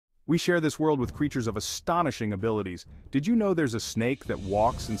We share this world with creatures of astonishing abilities. Did you know there's a snake that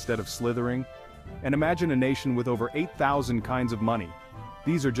walks instead of slithering? And imagine a nation with over 8,000 kinds of money.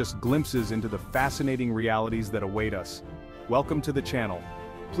 These are just glimpses into the fascinating realities that await us. Welcome to the channel.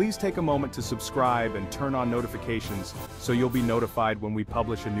 Please take a moment to subscribe and turn on notifications so you'll be notified when we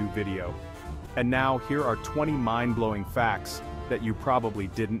publish a new video. And now, here are 20 mind-blowing facts that you probably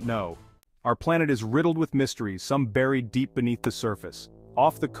didn't know. Our planet is riddled with mysteries, some buried deep beneath the surface.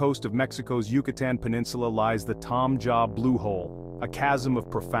 Off the coast of Mexico's Yucatan Peninsula lies the Tom Jaw Blue Hole, a chasm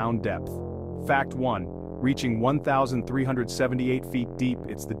of profound depth. Fact 1. Reaching 1,378 feet deep,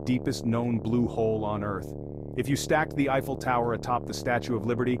 it's the deepest known blue hole on Earth. If you stacked the Eiffel Tower atop the Statue of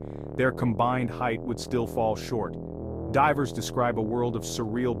Liberty, their combined height would still fall short. Divers describe a world of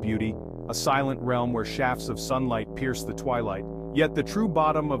surreal beauty, a silent realm where shafts of sunlight pierce the twilight. Yet the true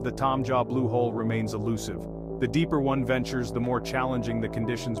bottom of the Tom Jaw Blue Hole remains elusive. The deeper one ventures, the more challenging the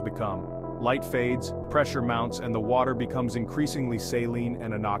conditions become. Light fades, pressure mounts, and the water becomes increasingly saline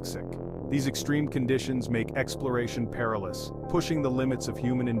and anoxic. These extreme conditions make exploration perilous, pushing the limits of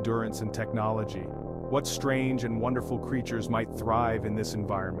human endurance and technology. What strange and wonderful creatures might thrive in this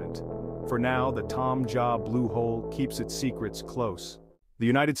environment? For now, the Tom Jaw Blue Hole keeps its secrets close. The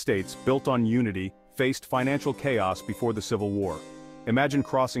United States, built on unity, faced financial chaos before the Civil War. Imagine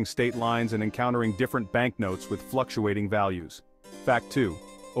crossing state lines and encountering different banknotes with fluctuating values. Fact 2.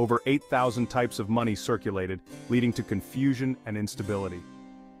 Over 8,000 types of money circulated, leading to confusion and instability.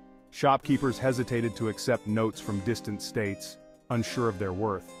 Shopkeepers hesitated to accept notes from distant states, unsure of their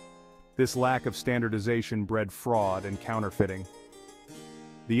worth. This lack of standardization bred fraud and counterfeiting.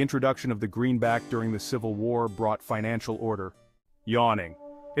 The introduction of the greenback during the Civil War brought financial order. Yawning.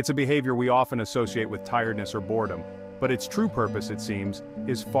 It's a behavior we often associate with tiredness or boredom, but its true purpose, it seems,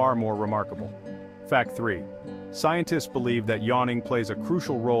 is far more remarkable. Fact 3. Scientists believe that yawning plays a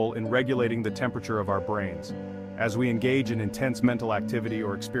crucial role in regulating the temperature of our brains. As we engage in intense mental activity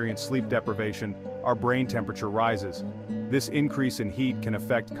or experience sleep deprivation, our brain temperature rises. This increase in heat can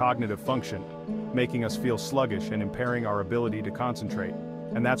affect cognitive function, making us feel sluggish and impairing our ability to concentrate.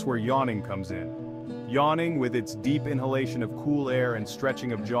 And that's where yawning comes in. Yawning, with its deep inhalation of cool air and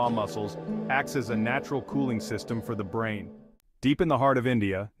stretching of jaw muscles, acts as a natural cooling system for the brain. Deep in the heart of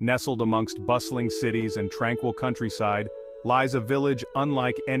India, nestled amongst bustling cities and tranquil countryside, lies a village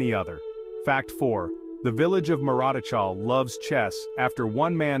unlike any other. Fact 4. The village of Maratachal loves chess after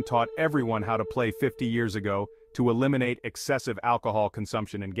one man taught everyone how to play 50 years ago to eliminate excessive alcohol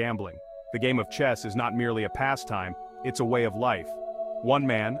consumption and gambling. The game of chess is not merely a pastime, it's a way of life. One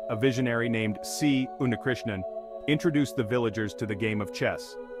man, a visionary named C. Unnikrishnan, introduced the villagers to the game of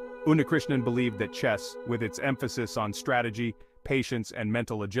chess. Unnikrishnan believed that chess, with its emphasis on strategy, patience, and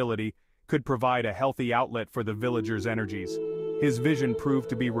mental agility, could provide a healthy outlet for the villagers' energies. His vision proved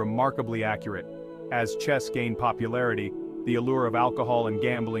to be remarkably accurate. As chess gained popularity, the allure of alcohol and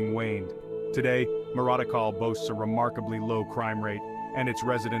gambling waned. Today, Maratachal boasts a remarkably low crime rate, and its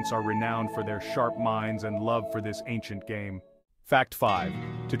residents are renowned for their sharp minds and love for this ancient game. Fact 5.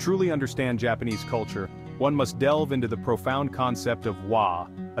 To truly understand Japanese culture, one must delve into the profound concept of wa,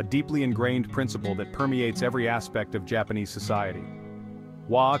 a deeply ingrained principle that permeates every aspect of Japanese society.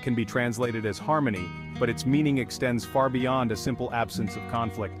 Wa can be translated as harmony, but its meaning extends far beyond a simple absence of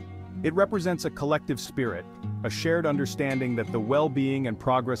conflict. It represents a collective spirit, a shared understanding that the well-being and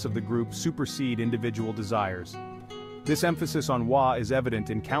progress of the group supersede individual desires. This emphasis on wa is evident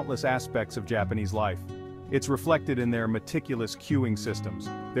in countless aspects of Japanese life. It's reflected in their meticulous queuing systems,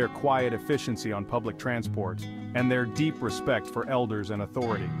 their quiet efficiency on public transport, and their deep respect for elders and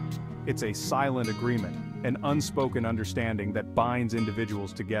authority. It's a silent agreement, an unspoken understanding that binds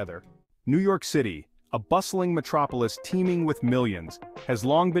individuals together. New York City, a bustling metropolis teeming with millions, has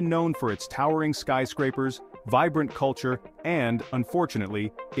long been known for its towering skyscrapers, vibrant culture, and,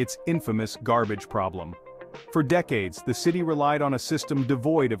 unfortunately, its infamous garbage problem. For decades, the city relied on a system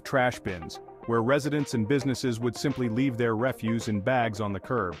devoid of trash bins, where residents and businesses would simply leave their refuse in bags on the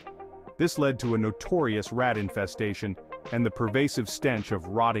curb. This led to a notorious rat infestation and the pervasive stench of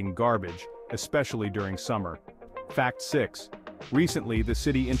rotting garbage, especially during summer. Fact 6. Recently, the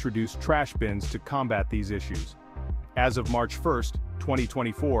city introduced trash bins to combat these issues. As of March 1,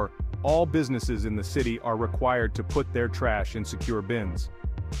 2024, all businesses in the city are required to put their trash in secure bins.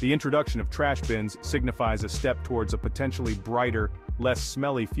 The introduction of trash bins signifies a step towards a potentially brighter, less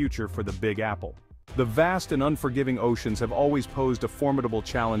smelly future for the Big Apple. The vast and unforgiving oceans have always posed a formidable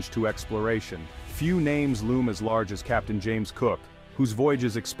challenge to exploration. Few names loom as large as Captain James Cook, whose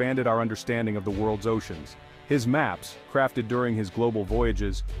voyages expanded our understanding of the world's oceans. His maps, crafted during his global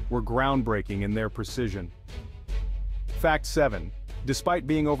voyages, were groundbreaking in their precision. Fact 7. Despite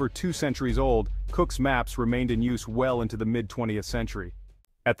being over 2 centuries old, Cook's maps remained in use well into the mid-20th century.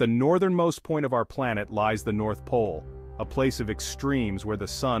 At the northernmost point of our planet lies the North Pole, a place of extremes where the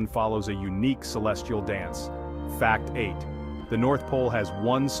sun follows a unique celestial dance. Fact 8. The North Pole has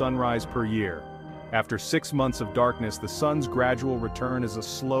one sunrise per year. After 6 months of darkness, the sun's gradual return is a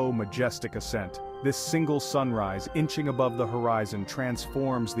slow, majestic ascent. This single sunrise, inching above the horizon,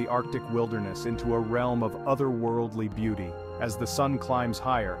 transforms the Arctic wilderness into a realm of otherworldly beauty. As the sun climbs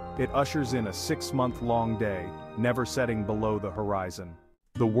higher, it ushers in a 6-month-long day, never setting below the horizon.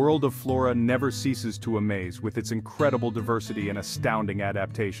 The world of flora never ceases to amaze with its incredible diversity and astounding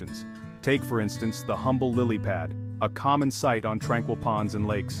adaptations. Take, for instance, the humble lily pad, a common sight on tranquil ponds and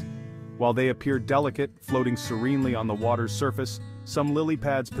lakes. While they appear delicate, floating serenely on the water's surface, some lily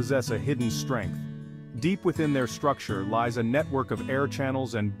pads possess a hidden strength. Deep within their structure lies a network of air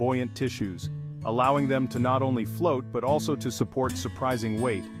channels and buoyant tissues, allowing them to not only float but also to support surprising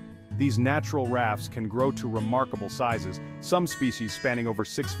weight. These natural rafts can grow to remarkable sizes, some species spanning over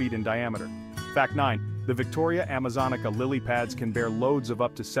 6 feet in diameter. Fact 9. The Victoria Amazonica lily pads can bear loads of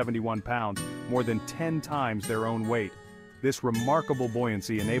up to 71 pounds, more than 10 times their own weight. This remarkable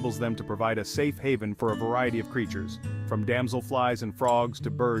buoyancy enables them to provide a safe haven for a variety of creatures, from damselflies and frogs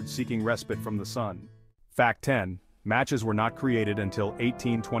to birds seeking respite from the sun. Fact 10. Matches were not created until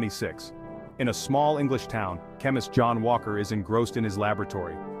 1826. In a small English town, chemist John Walker is engrossed in his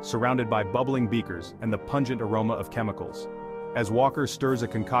laboratory, surrounded by bubbling beakers and the pungent aroma of chemicals. As Walker stirs a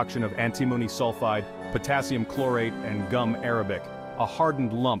concoction of antimony sulfide, potassium chlorate, and gum arabic, a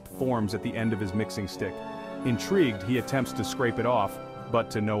hardened lump forms at the end of his mixing stick. Intrigued, he attempts to scrape it off,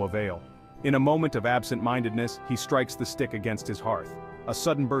 but to no avail. In a moment of absent-mindedness, he strikes the stick against his hearth. A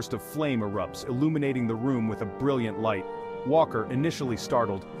sudden burst of flame erupts, illuminating the room with a brilliant light. Walker, initially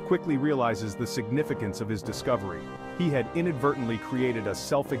startled, quickly realizes the significance of his discovery. He had inadvertently created a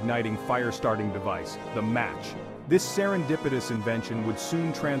self-igniting fire-starting device, the match. This serendipitous invention would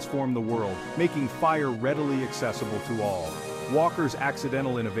soon transform the world, making fire readily accessible to all. Walker's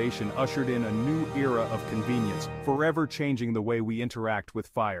accidental innovation ushered in a new era of convenience, forever changing the way we interact with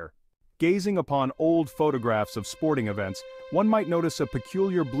fire. Gazing upon old photographs of sporting events, one might notice a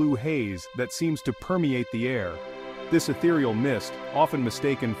peculiar blue haze that seems to permeate the air. This ethereal mist, often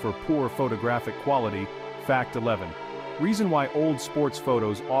mistaken for poor photographic quality. Fact 11. Reason why old sports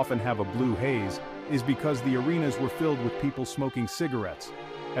photos often have a blue haze is because the arenas were filled with people smoking cigarettes.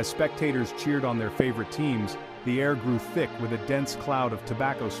 As spectators cheered on their favorite teams, the air grew thick with a dense cloud of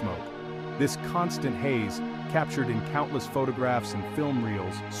tobacco smoke. This constant haze, captured in countless photographs and film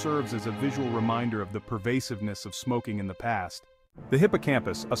reels, serves as a visual reminder of the pervasiveness of smoking in the past. The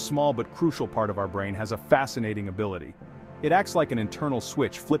hippocampus, a small but crucial part of our brain, has a fascinating ability. It acts like an internal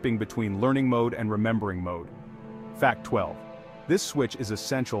switch flipping between learning mode and remembering mode. Fact 12. This switch is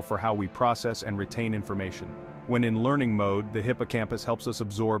essential for how we process and retain information. When in learning mode, the hippocampus helps us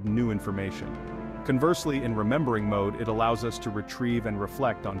absorb new information. Conversely, in remembering mode, it allows us to retrieve and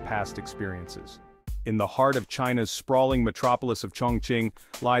reflect on past experiences. In the heart of China's sprawling metropolis of Chongqing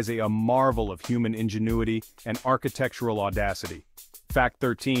lies a marvel of human ingenuity and architectural audacity. Fact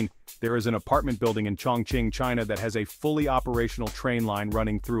 13. There is an apartment building in Chongqing, China that has a fully operational train line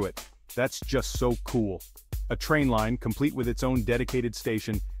running through it. That's just so cool. A train line, complete with its own dedicated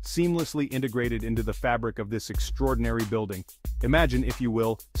station, seamlessly integrated into the fabric of this extraordinary building. Imagine, if you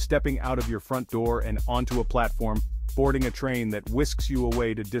will, stepping out of your front door and onto a platform, boarding a train that whisks you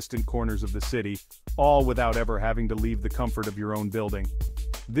away to distant corners of the city, all without ever having to leave the comfort of your own building.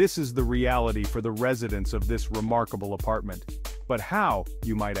 This is the reality for the residents of this remarkable apartment. But how,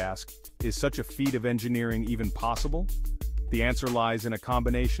 you might ask, is such a feat of engineering even possible? The answer lies in a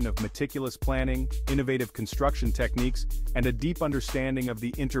combination of meticulous planning, innovative construction techniques, and a deep understanding of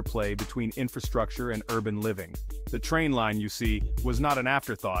the interplay between infrastructure and urban living. The train line, you see, was not an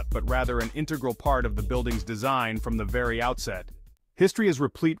afterthought, but rather an integral part of the building's design from the very outset. History is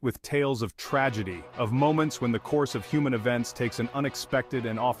replete with tales of tragedy, of moments when the course of human events takes an unexpected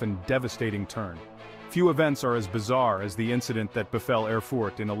and often devastating turn. Few events are as bizarre as the incident that befell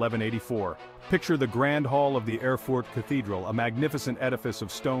Erfurt in 1184. Picture the Grand Hall of the Erfurt Cathedral, a magnificent edifice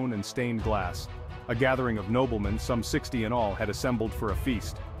of stone and stained glass. A gathering of noblemen, some 60 in all, had assembled for a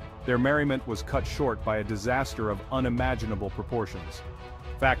feast. Their merriment was cut short by a disaster of unimaginable proportions.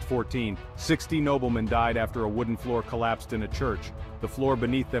 Fact 14. 60 noblemen died after a wooden floor collapsed in a church. The floor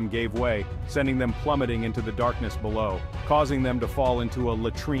beneath them gave way, sending them plummeting into the darkness below, causing them to fall into a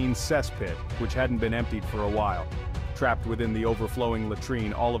latrine cesspit, which hadn't been emptied for a while. Trapped within the overflowing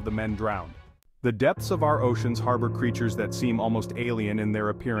latrine, all of the men drowned. The depths of our oceans harbor creatures that seem almost alien in their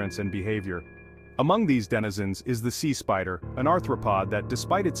appearance and behavior. Among these denizens is the sea spider, an arthropod that,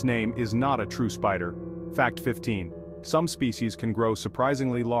 despite its name, is not a true spider. Fact 15. Some species can grow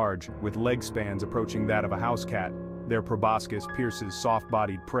surprisingly large, with leg spans approaching that of a house cat. Their proboscis pierces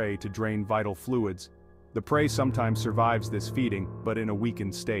soft-bodied prey to drain vital fluids. The prey sometimes survives this feeding, but in a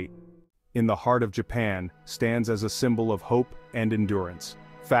weakened state. In the heart of Japan, stands as a symbol of hope and endurance.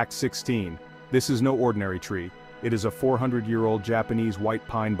 Fact 16. This is no ordinary tree. It is a 400-year-old Japanese white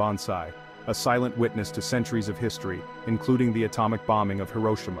pine bonsai, a silent witness to centuries of history, including the atomic bombing of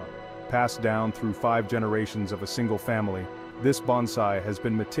Hiroshima. Passed down through 5 generations of a single family, this bonsai has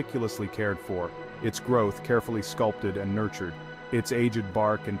been meticulously cared for, its growth carefully sculpted and nurtured. Its aged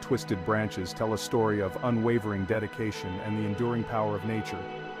bark and twisted branches tell a story of unwavering dedication and the enduring power of nature.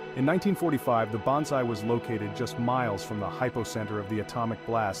 In 1945, the bonsai was located just miles from the hypocenter of the atomic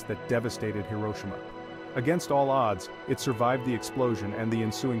blast that devastated Hiroshima. Against all odds, it survived the explosion and the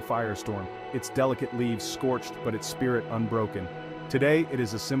ensuing firestorm, its delicate leaves scorched but its spirit unbroken. Today, it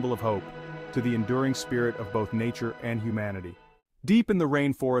is a symbol of hope, to the enduring spirit of both nature and humanity. Deep in the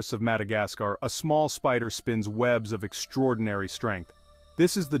rainforests of Madagascar, a small spider spins webs of extraordinary strength.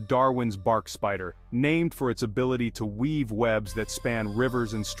 This is the Darwin's bark spider, named for its ability to weave webs that span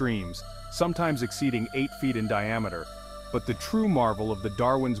rivers and streams, sometimes exceeding 8 feet in diameter. But the true marvel of the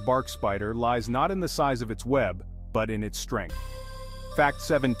Darwin's bark spider lies not in the size of its web, but in its strength. Fact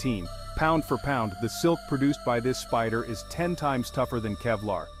 17. Pound for pound, the silk produced by this spider is 10 times tougher than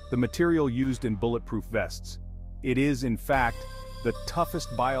Kevlar, the material used in bulletproof vests. It is, in fact, the toughest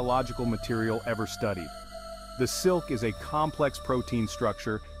biological material ever studied. The silk is a complex protein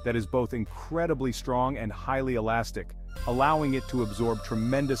structure that is both incredibly strong and highly elastic, allowing it to absorb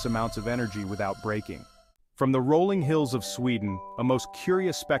tremendous amounts of energy without breaking. From the rolling hills of Sweden, a most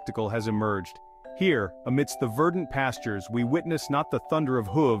curious spectacle has emerged. Here, amidst the verdant pastures, we witness not the thunder of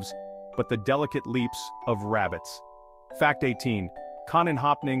hooves, but the delicate leaps of rabbits. Fact 18.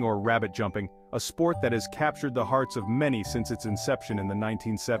 Kaninhoppning or rabbit jumping, a sport that has captured the hearts of many since its inception in the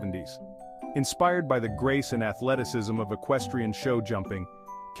 1970s. Inspired by the grace and athleticism of equestrian show jumping,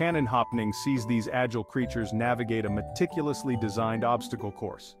 kaninhoppning sees these agile creatures navigate a meticulously designed obstacle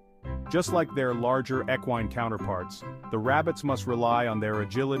course. Just like their larger equine counterparts, the rabbits must rely on their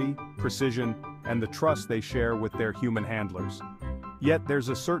agility, precision, and the trust they share with their human handlers. Yet there's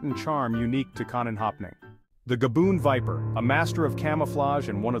a certain charm unique to kaninhoppning. The Gaboon viper, a master of camouflage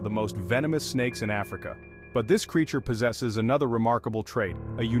and one of the most venomous snakes in Africa. But this creature possesses another remarkable trait,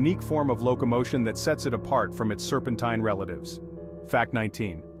 a unique form of locomotion that sets it apart from its serpentine relatives. Fact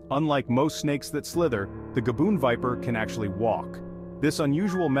 19. Unlike most snakes that slither, the Gaboon viper can actually walk. This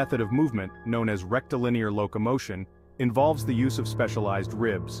unusual method of movement, known as rectilinear locomotion, involves the use of specialized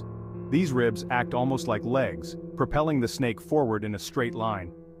ribs. These ribs act almost like legs, propelling the snake forward in a straight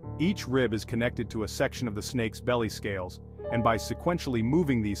line. Each rib is connected to a section of the snake's belly scales, and by sequentially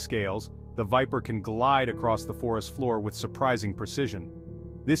moving these scales, the viper can glide across the forest floor with surprising precision.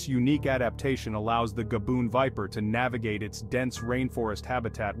 This unique adaptation allows the Gaboon viper to navigate its dense rainforest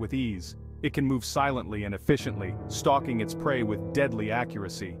habitat with ease. It can move silently and efficiently, stalking its prey with deadly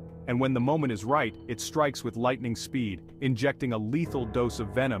accuracy. And when the moment is right, it strikes with lightning speed, injecting a lethal dose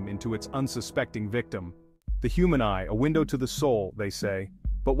of venom into its unsuspecting victim. The human eye, a window to the soul, they say.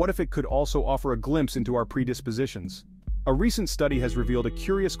 But what if it could also offer a glimpse into our predispositions? A recent study has revealed a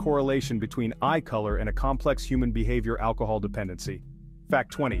curious correlation between eye color and a complex human behavior: alcohol dependency.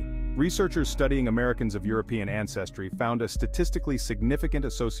 Fact 20. Researchers studying Americans of European ancestry found a statistically significant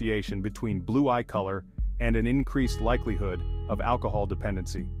association between blue eye color and an increased likelihood of alcohol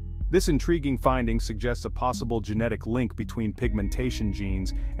dependency. This intriguing finding suggests a possible genetic link between pigmentation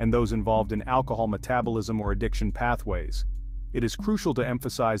genes and those involved in alcohol metabolism or addiction pathways. It is crucial to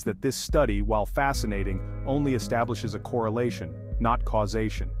emphasize that this study, while fascinating, only establishes a correlation, not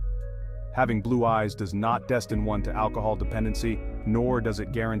causation. Having blue eyes does not destine one to alcohol dependency, nor does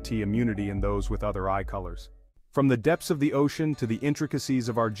it guarantee immunity in those with other eye colors. From the depths of the ocean to the intricacies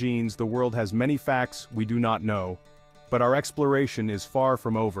of our genes, the world has many facts we do not know. But our exploration is far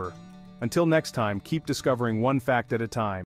from over. Until next time, keep discovering one fact at a time.